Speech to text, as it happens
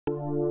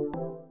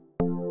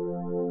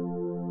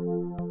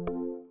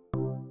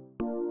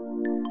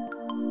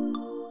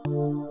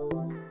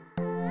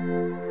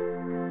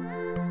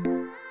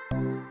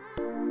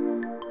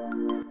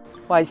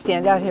Well, I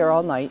stand out here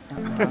all night,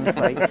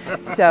 honestly.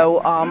 So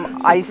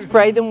I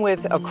spray them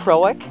with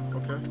acrylic,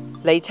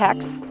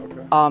 latex.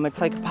 It's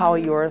like a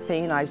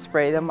polyurethane. I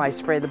spray them. I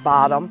spray the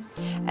bottom,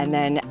 and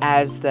then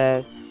as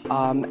the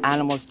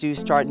animals do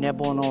start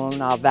nibbling on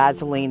them, I'll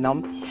Vaseline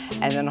them,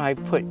 and then I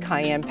put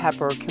cayenne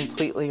pepper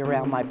completely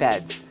around my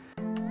beds.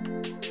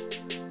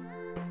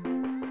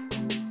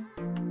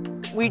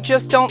 We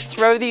just don't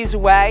throw these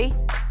away,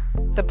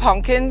 the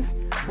pumpkins.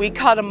 We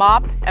cut them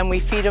up and we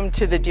feed them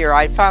to the deer.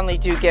 I finally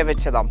do give it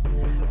to them.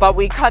 But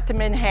we cut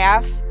them in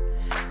half,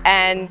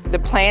 and the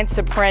plants,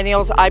 the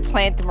perennials, I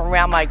plant them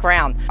around my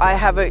ground. I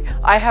have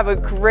a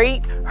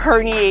great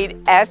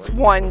herniated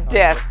S1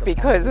 disc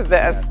because of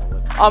this.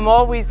 I'm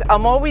always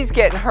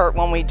getting hurt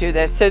when we do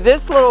this. So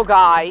this little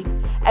guy,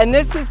 and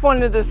this is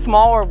one of the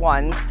smaller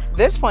ones.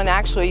 This one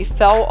actually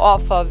fell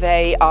off of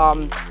a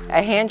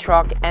hand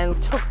truck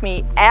and took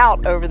me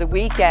out over the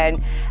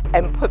weekend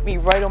and put me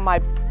right on my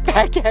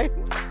back end.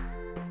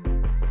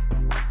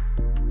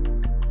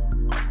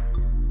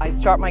 I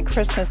start my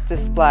Christmas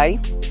display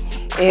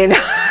in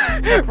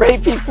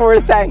right before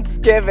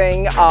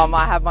Thanksgiving.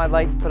 I have my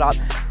lights put up.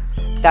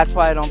 That's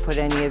why I don't put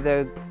any of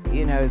the,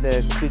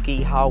 the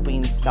spooky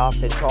Halloween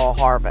stuff. It's all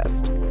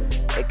harvest.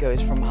 It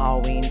goes from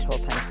Halloween till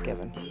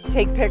Thanksgiving.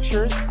 Take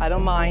pictures, I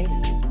don't mind.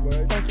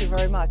 Thank you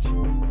very much.